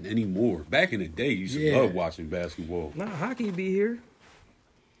watching it anymore. Back in the day, you used to love watching basketball. Nah, hockey be here.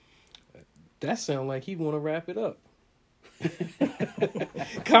 That sound like he want to wrap it up.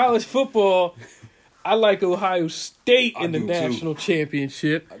 College football, I like Ohio State in the national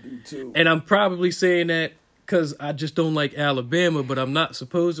championship. I do too. And I'm probably saying that because I just don't like Alabama, but I'm not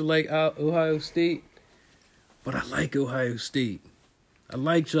supposed to like Ohio State. But I like Ohio State. I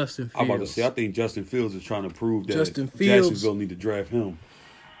like Justin Fields. I'm about to say, I think Justin Fields is trying to prove that Justin Fields, Jacksonville need to draft him.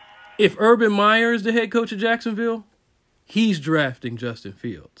 If Urban Meyer is the head coach of Jacksonville, he's drafting Justin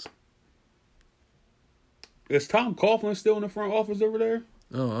Fields. Is Tom Coughlin still in the front office over there?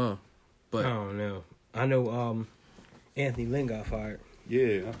 But I don't know. I know Anthony Lynn got fired.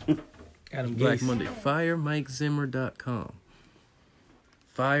 Yeah. Adam Black Gase. Monday. FireMikeZimmer.com.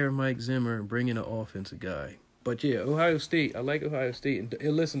 Fire Mike Zimmer and bring in an offensive guy. But yeah, Ohio State. I like Ohio State.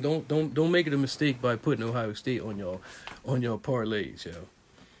 And listen, don't make it a mistake by putting Ohio State on your parlays, yo.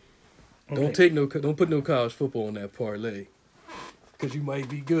 Okay. Don't put no college football on that parlay. Because you might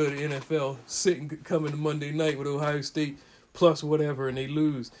be good at NFL coming to Monday night with Ohio State plus whatever and they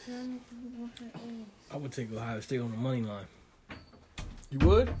lose. I would take Ohio State on the money line. You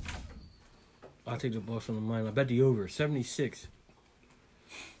would? I'll take the Bucs on the money line. I bet the over 76.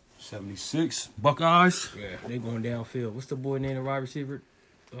 76 Buckeyes. Yeah, they going downfield. What's the boy named the wide receiver?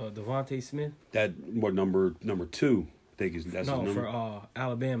 Devontae Smith. That what number 2? I think that's his number. For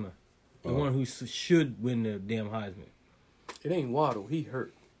Alabama, the one who should win the damn Heisman. It ain't Waddle. He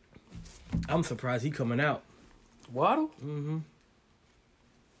hurt. I'm surprised he coming out. Waddle? Mm-hmm.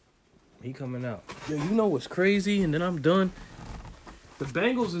 He coming out. Yo, you know what's crazy? And then I'm done. The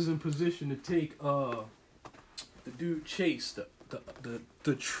Bengals is in position to take the dude Chase,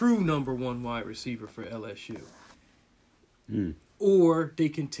 the true number 1 wide receiver for LSU. Or they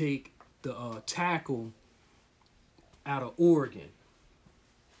can take the tackle out of Oregon.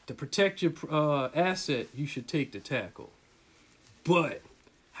 To protect your asset, you should take the tackle. But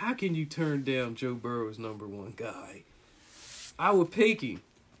how can you turn down Joe Burrow's number 1 guy? I would pick him.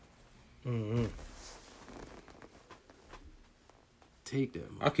 Mm-hmm. Take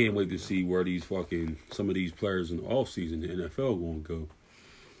them. I can't wait to see where some of these players in the offseason, the NFL, going to go.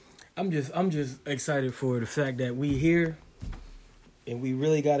 I'm just excited for the fact that we here and we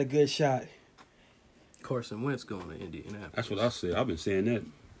really got a good shot. Carson Wentz going to Indianapolis. That's what I said. I've been saying that.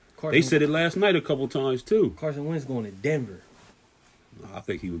 They said it last night a couple times too. Carson Wentz going to Denver. I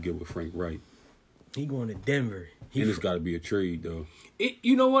think he would get with Frank Wright. He going to Denver. And it's got to be a trade though.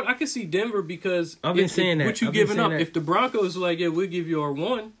 You know what? I can see Denver because I've been saying that. What you giving up? If the Broncos are like, yeah, we'll give you our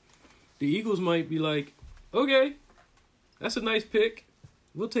 1, the Eagles might be like, okay, that's a nice pick.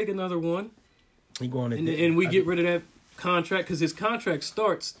 We'll take another 1. He going and we get rid of that contract because his contract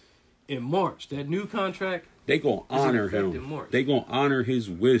starts in March. That new contract. They gonna honor him. They gonna honor his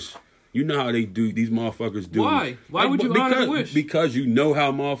wish. You know how they do. These motherfuckers do. Why? Why would you honor the wish? Because you know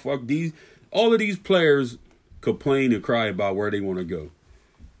how all of these players complain and cry about where they want to go.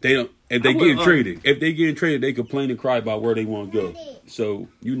 They don't. If they get traded, they complain and cry about where they want to go. So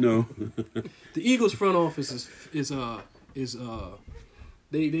you know, the Eagles front office is they're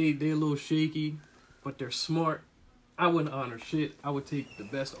a little shaky, but they're smart. I wouldn't honor shit. I would take the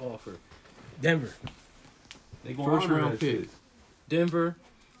best offer. Denver. They first round pick. Denver,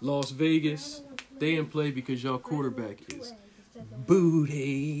 Las Vegas. They in play because y'all quarterback is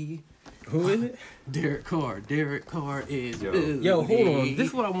booty. Who is it? Derek Carr. Derek Carr is booty. Yo, hold on. This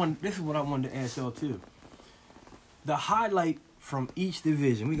is what I wanted to ask y'all too. The highlight from each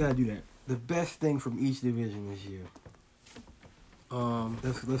division. We gotta do that. The best thing from each division this year.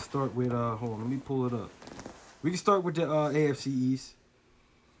 Let's start with hold on, let me pull it up. We can start with the AFC East.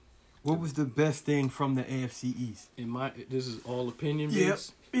 What was the best thing from the AFC East? This is all opinion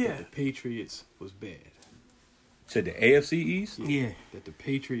based. Yeah. The Patriots was bad. Said the AFC East? Yeah. That the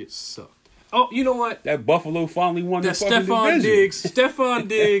Patriots sucked. Oh, you know what? That Buffalo finally won the fucking division. division. Stephon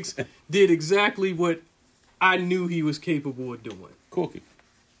Diggs did exactly what I knew he was capable of doing. Cooking.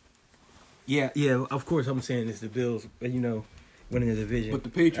 Yeah, of course I'm saying it's the Bills, winning the division. But the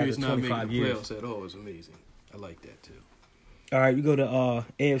Patriots not making the years. playoffs at all is amazing. I like that too. All right, you go to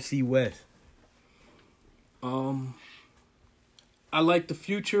AFC West. I like the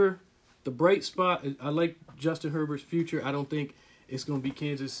future, the bright spot. I like Justin Herbert's future. I don't think it's going to be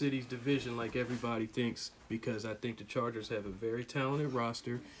Kansas City's division like everybody thinks because I think the Chargers have a very talented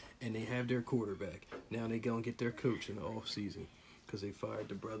roster and they have their quarterback. Now they're going to get their coach in the offseason because they fired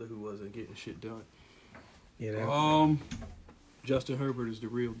the brother who wasn't getting shit done. Yeah. Justin Herbert is the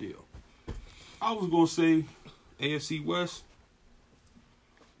real deal. I was going to say AFC West.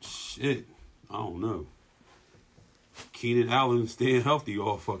 Shit. I don't know. Keenan Allen staying healthy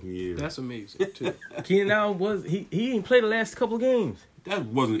all fucking year. That's amazing too. Keenan Allen he didn't play the last couple of games. That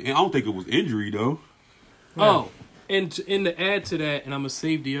wasn't. I don't think it was injury though. Yeah. Oh, and to add to that, and I'm gonna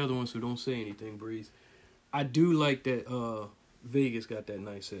save the other one, so don't say anything, Breeze. I do like that Vegas got that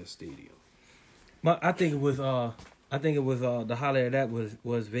nice ass stadium. But I think it was the highlight of that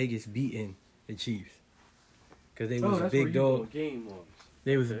was Vegas beating the Chiefs because they was a big dog.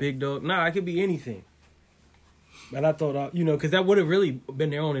 They was a big dog. Nah, it could be anything. But I thought, because that would have really been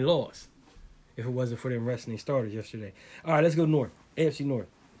their only loss if it wasn't for them resting their starters yesterday. All right, let's go north. AFC North.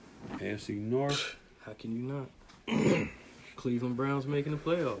 AFC North. How can you not? Cleveland Browns making the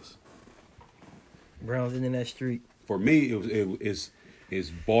playoffs. Browns in that streak. For me, it's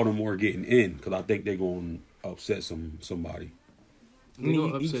Baltimore getting in because I think they're going to upset somebody. They're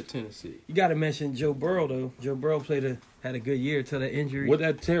going to upset Tennessee. You got to mention Joe Burrow though. Joe Burrow had a good year until that injury. With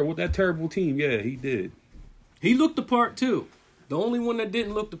that terrible team, yeah, he did. He looked the part too. The only one that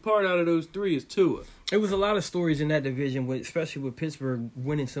didn't look the part out of those three is Tua. There was a lot of stories in that division, especially with Pittsburgh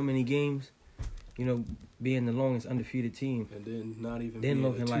winning so many games. Being the longest undefeated team, and then not even being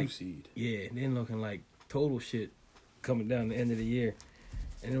a 2 seed. Yeah, then looking like total shit coming down the end of the year,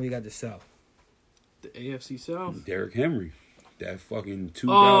 and then we got the South, the AFC South. Derrick Henry, that fucking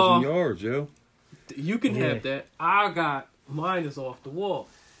 2,000 yards, yo. You can have that. I got mine is off the wall.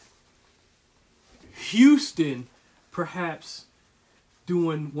 Houston, perhaps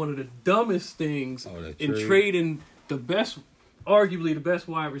doing one of the dumbest things in trading arguably the best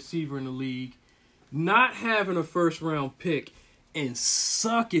wide receiver in the league, not having a first round pick, and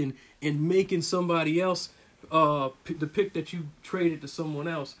sucking and making somebody else, the pick that you traded to someone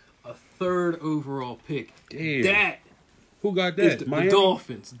else, a third overall pick. Damn. Who got that? The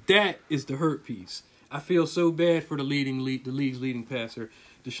Dolphins. That is the hurt piece. I feel so bad for the league's leading passer,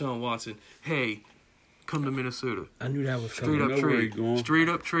 Deshaun Watson. Hey, come to Minnesota. I knew that was straight coming. up trade. Straight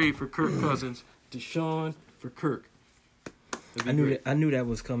up trade for Kirk Cousins. Deshaun for Kirk. I knew that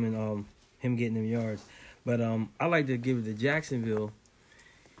was coming. Him getting them yards, but I like to give it to Jacksonville,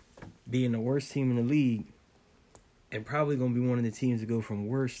 being the worst team in the league, and probably gonna be one of the teams to go from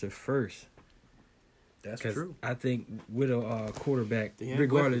worst to first. That's true. I think with a quarterback,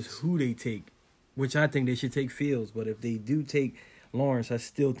 regardless who they take, which I think they should take Fields, but if they do take Lawrence, I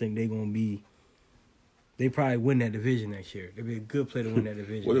still think they're gonna be. They probably win that division next year. They'll be a good player to win that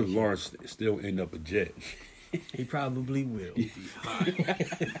division. What if Lawrence still end up a Jet? He probably will.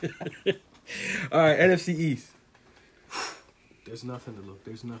 All right, NFC East. There's nothing to look.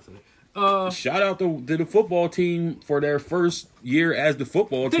 There's nothing. Shout out to the football team for their first year as the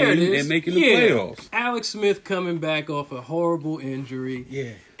football team and making the playoffs. Alex Smith coming back off a horrible injury.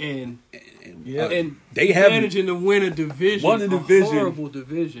 Yeah. And And they have managing to win a division, won a division, horrible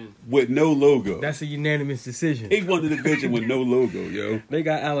division with no logo. That's a unanimous decision. They won the division with no logo, yo. They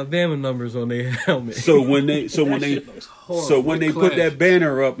got Alabama numbers on their helmet. So when they put Clash. that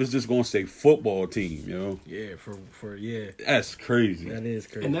banner up, it's just gonna say football team, yo. Yeah, for That's crazy. that is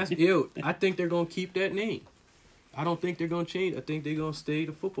crazy. And that's I think they're gonna keep that name. I don't think they're gonna change. I think they're gonna stay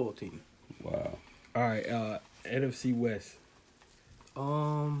the football team. Wow. All right, NFC West.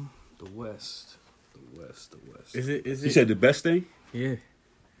 The West. Is it? You said the best thing Yeah.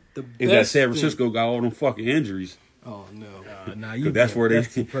 The is that best San thing- Francisco got all them fucking injuries. Oh no. Nah, 'Cause that's where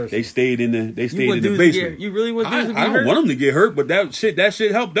they stayed in the basement. You really want I dudes to be don't hurt? want them to get hurt, but that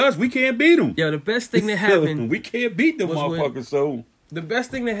shit helped us. We can't beat them. Yo, the best thing that happened. We can't beat them was when- motherfuckers. So The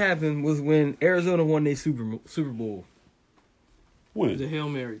best thing that happened was when Arizona won their Super Bowl. when? The Hail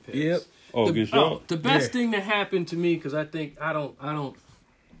Mary pass. Yep. Oh, against y'all? The best Yeah. thing that happened to me, because I don't.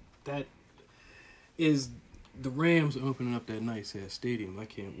 That is the Rams opening up that nice ass stadium. I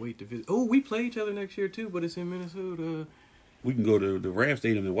can't wait to visit. Oh, we play each other next year too, but it's in Minnesota. We can go to the Ram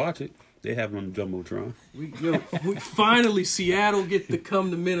Stadium and watch it. They have it on the Jumbotron. We finally Seattle get to come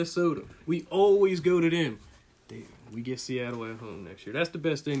to Minnesota. We always go to them. We get Seattle at home next year. That's the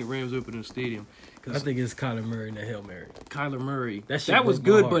best thing. The Rams opening the stadium. I think it's Kyler Murray and the Hail Mary. Kyler Murray. That shit That was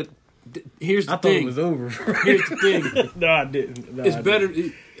broke my good, heart. but here's the I thought thing. it was over. Here's the thing. No, I didn't. No, It's I better.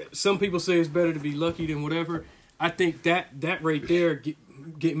 didn't. Some people say it's better to be lucky than whatever. I think that right there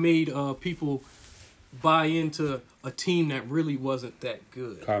get made people buy into a team that really wasn't that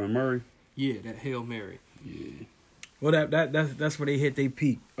good. Kyler Murray. Yeah, that Hail Mary. Yeah. Well, that's where they hit their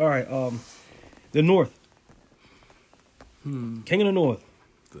peak. All right, the North. King of the North.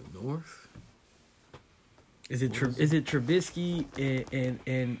 The North. Is it Trubisky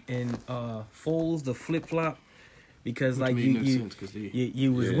and Foles, the flip flop? Because like Made no sense 'cause they-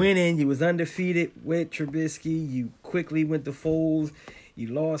 you was winning, you was undefeated with Trubisky. You quickly went to Foles. You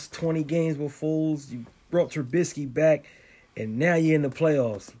lost 20 games with Foles. You brought Trubisky back, and now you're in the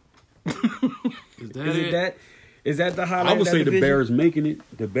playoffs. Is that the highlight? I would of that say the division? Bears making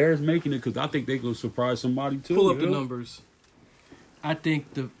it. The Bears making it because I think they're gonna surprise somebody too. Pull up you the know? numbers. I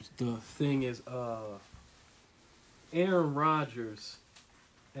think the thing is Aaron Rodgers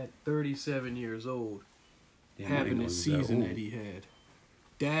at 37 years old Damn, I having didn't know the he was season old. that he had.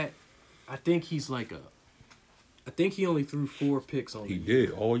 That I think he's I think he only threw 4 picks on He the year.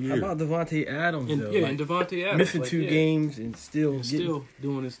 did all How year. about Devontae Adams? And, though? yeah, Like, and Devontae Adams missing 2 games and still and still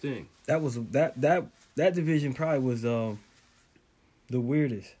doing his thing. that was that division probably was the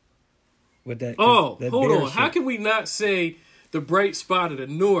weirdest with that. Oh, that hold Bears on. How shit. can we not say the bright spot of the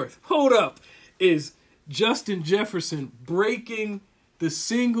North? Hold up. Is Justin Jefferson breaking the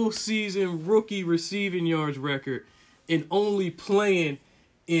single season rookie receiving yards record and only playing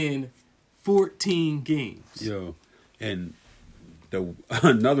in 14 games? Yo, and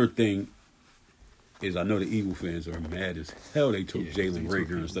another thing is I know the Eagle fans are mad as hell. They took Yeah, 'cause Jalen they took Rager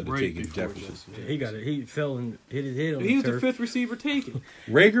him instead of right taking before Jefferson. He got it. He fell and hit his head on He was the the turf. 5th receiver taken.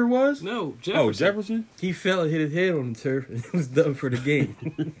 Rager was? No, Jefferson. Oh, Jefferson? He fell and hit his head on the turf, and it was done for the game.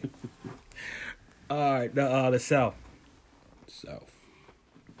 All right, the South. South.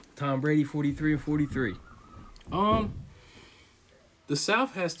 Tom Brady, 43 and 43. The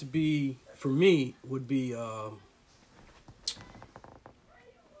South has to be, for me, would be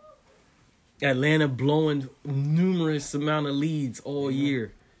Atlanta blowing numerous amount of leads all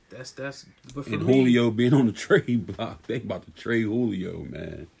year. that's but for And me, Julio being on the trade block. They about to trade Julio,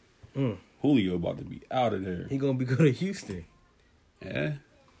 man. Julio about to be out of there. He gonna be go to Houston. Yeah.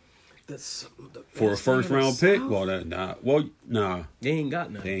 the For a best first thing in the round pick? South. Nah. They ain't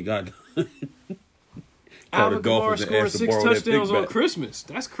got nothing. They ain't got Alvin the Kamara Dolphins and scoring asked to 6 borrow that touchdowns pick on back. Christmas.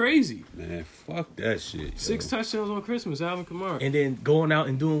 That's crazy. Man, fuck that shit. 6 touchdowns on Christmas, Alvin Kamara. And then going out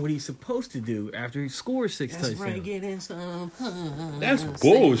and doing what he's supposed to do after he scores 6 That's touchdowns. right, getting some. That's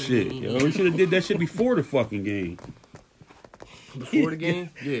bullshit, yo. He should have did that shit before the fucking game. Before the game?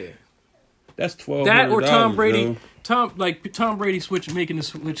 Yeah. That's $1,200. That or Tom Brady. yo. Tom Brady making the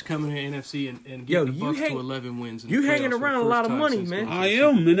switch coming to NFC and Yo, getting the you Bucks hang- to 11 wins. In you the hanging playoffs for the around a first lot of time money, since man. the- I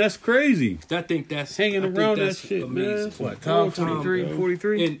am, man. That's crazy. I think that's Hanging I think around that that's shit, amazing. man. What, Tom Full time, 43 and yo.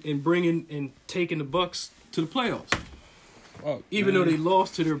 43? And bringing and taking the Bucks to the playoffs. Fuck, Even man. though they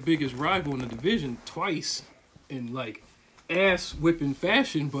lost to their biggest rival in the division twice in like ass whipping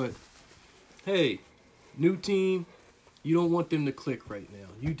fashion, but hey, new team, you don't want them to click right now.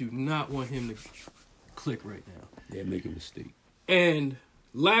 You do not want him to click right now. They're making a mistake. And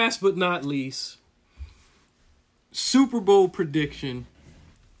last but not least, Super Bowl prediction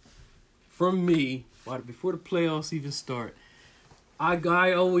from me before the playoffs even start.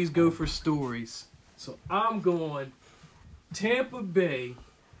 I always go for stories. So I'm going Tampa Bay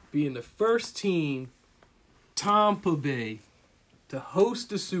being the first team, Tampa Bay, to host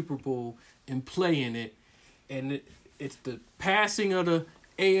the Super Bowl and play in it. And it's the passing of the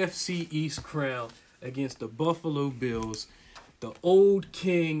AFC East crown against the Buffalo Bills. The old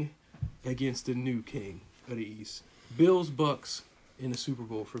king against the new king of the East. Bills, Bucks in the Super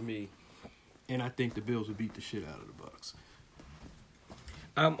Bowl for me. And I think the Bills will beat the shit out of the Bucks.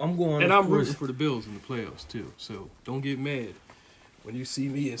 I'm going. And I'm rooting for the Bills in the playoffs too. So don't get mad when you see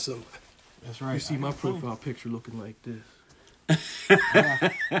me in some. That's right. You see my profile picture looking like this.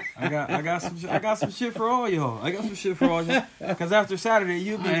 I got some shit for all y'all. Because after Saturday,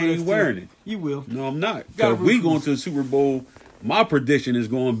 you'll be. I ain't wearing it. You will. No, I'm not. Because if we going to the Super Bowl, my prediction is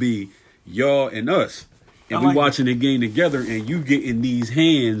going to be y'all and us. And we watching the game together, and you getting these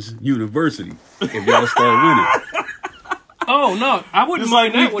hands university if y'all start winning. Oh, no. I wouldn't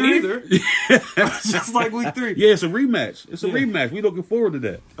mind that one either. Just like week 3. Yeah, it's a rematch. It's a rematch. We looking forward to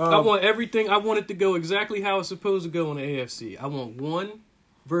that. I want everything. I want it to go exactly how it's supposed to go in the AFC. I want 1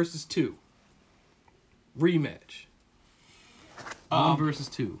 versus 2. Rematch. 1 versus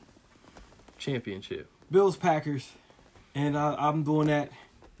 2. Championship. Bills, Packers. And I'm doing that.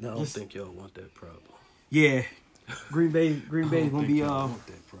 No, I don't think y'all want that problem. Yeah. Green Bay's gonna be want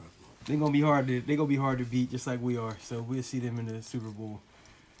that problem. They're gonna be hard to beat, just like we are. So we'll see them in the Super Bowl.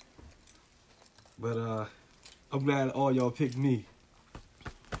 But I'm glad all y'all picked me.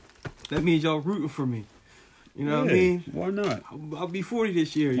 That means y'all rooting for me. You know what I mean? Why not? I'll be 40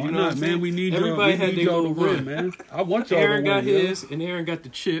 this year. Why you know not, what I'm man? saying? We need Everybody y'all, had their y'all to little win, run. man. I want y'all Aaron to win. got his, and Aaron got the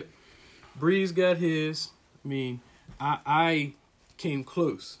chip. Breeze got his. I mean, I came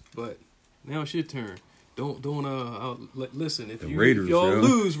close, but now it's your turn. Don't listen. If y'all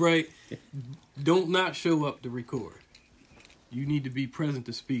lose, right, don't not show up to record. You need to be present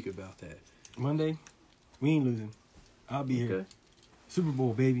to speak about that. Monday, we ain't losing. I'll be here. Super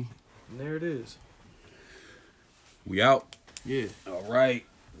Bowl, baby. And there it is. We out. Yeah. All right.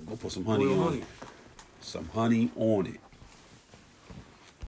 Go put some honey on it. Some honey on it.